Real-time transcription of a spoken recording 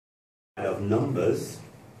of numbers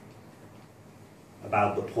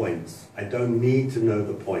about the points. I don't need to know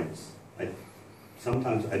the points.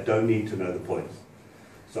 Sometimes I don't need to know the points.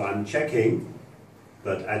 So I'm checking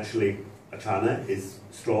that actually Achana is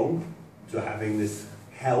strong, so having this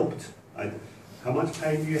helped. How much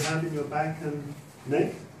pain do you have in your back and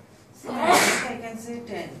neck? So I can say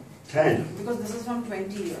 10. 10? Because this is from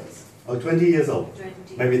 20 years. Oh, 20 years old?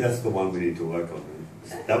 20. Maybe that's the one we need to work on.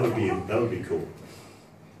 That would be cool.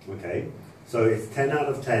 Okay, so it's 10 out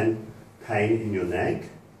of 10 pain in your neck.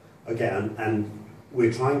 Okay, and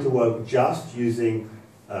we're trying to work just using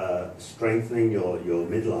strengthening your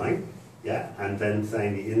midline, yeah, and then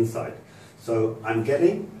saying the inside. So I'm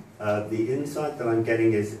getting, the inside that I'm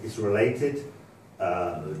getting is related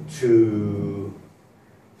to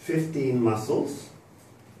 15 muscles,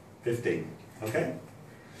 15, okay?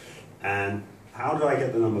 And how do I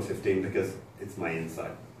get the number 15? Because it's my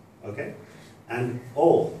inside, okay? And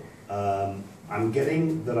I'm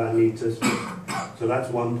getting that I need to, so that's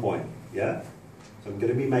 1 point, yeah? So I'm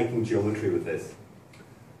going to be making geometry with this.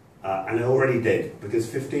 And I already did, because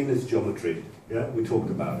 15 is geometry, yeah? We talked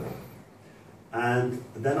about it. And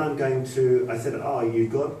then I'm going to, I said,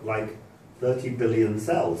 you've got like 30 billion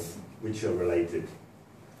cells which are related,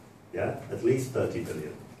 yeah? At least 30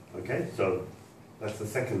 billion, okay? So that's the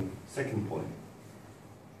second point.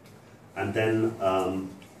 And then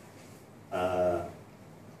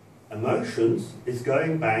emotions is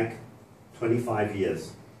going back 25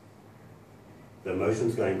 years. The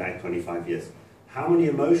emotions going back 25 years. How many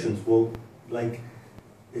emotions? Well, like,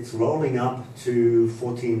 it's rolling up to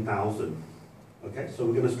 14,000. Okay, so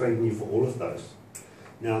we're going to strengthen you for all of those.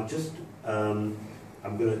 Now, just, I'm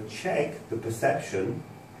going to check the perception.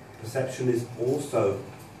 Perception is also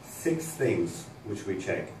 6 things which we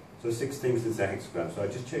check. So 6 things is a hexagram. So I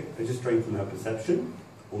just strengthen her perception,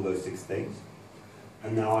 all those 6 things.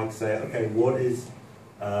 And now I can say, okay, what is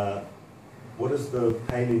the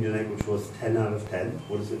pain in your neck, which was 10 out of 10?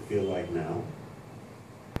 What does it feel like now?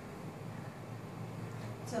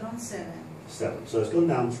 It's around 7. 7. So it's gone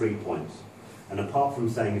down 3 points. And apart from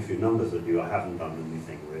saying a few numbers at you, I haven't done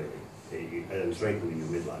anything really. Strengthening your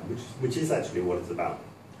midline, which is actually what it's about.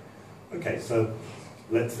 Okay, so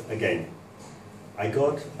let's, again, I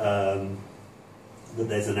got that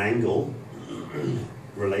there's an angle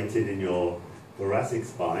related in your thoracic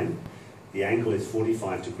spine. The angle is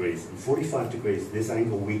 45 degrees. And 45 degrees, this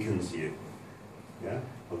angle weakens you. Yeah?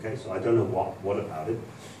 Okay, so I don't know what about it.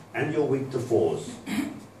 And you're weak to 4s.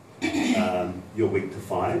 You're weak to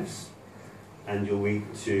 5s. And you're weak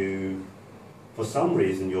to, for some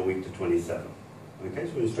reason, you're weak to 27. Okay,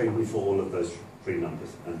 so we're strengthening for all of those 3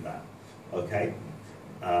 numbers and that. Okay?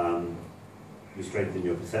 We strengthen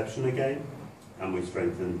your perception again, and we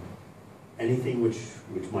strengthen anything which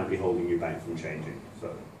might be holding you back from changing.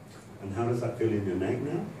 So, and how does that feel in your neck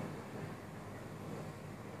now?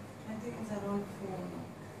 I think it's around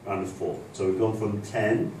 4. Around 4. So we've gone from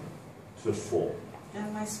 10 to 4.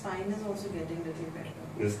 And my spine is also getting a little better.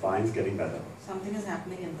 The spine's getting better. Something is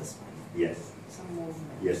happening in the spine. Yes. Some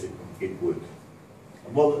movement. Yes, it would.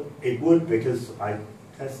 Well, it would, because I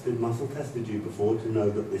muscle tested you before to know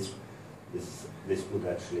that this would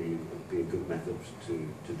actually be a good method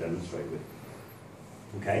to demonstrate with.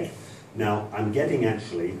 Okay? Now, I'm getting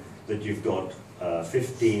actually that you've got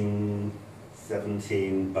 15,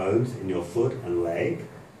 17 bones in your foot and leg,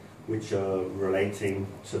 which are relating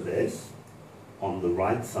to this on the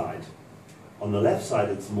right side. On the left side,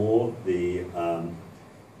 it's more the,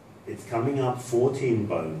 it's coming up 14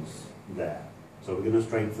 bones there. So we're going to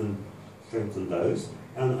strengthen those.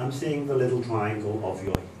 And I'm seeing the little triangle of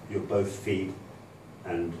your both feet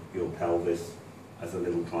and your pelvis as a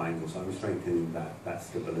little triangle. So I'm strengthening that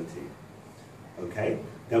stability. Okay?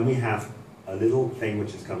 Then we have a little thing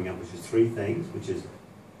which is coming up, which is 3 things, which is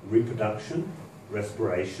reproduction,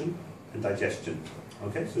 respiration, and digestion.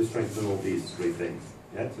 Okay? So strengthen all these 3 things.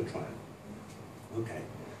 Yeah, it's a triangle. Okay.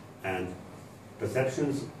 And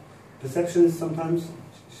perceptions sometimes,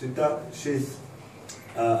 she's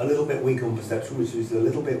a little bit weak on perception, which is a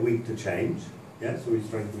little bit weak to change. Yeah, so we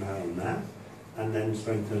strengthen her on that, and then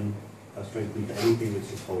strengthen anything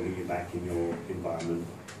which is holding you back in your environment.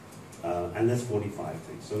 And there's 45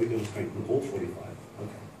 things, so we're going to strengthen all 45.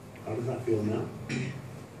 Okay. How does that feel now? I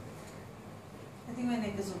think my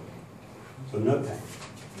neck is okay. So no pain.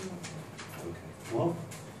 No. Okay. Well,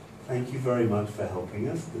 thank you very much for helping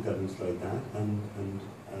us to demonstrate that and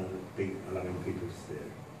allowing people to see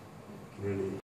it. Really.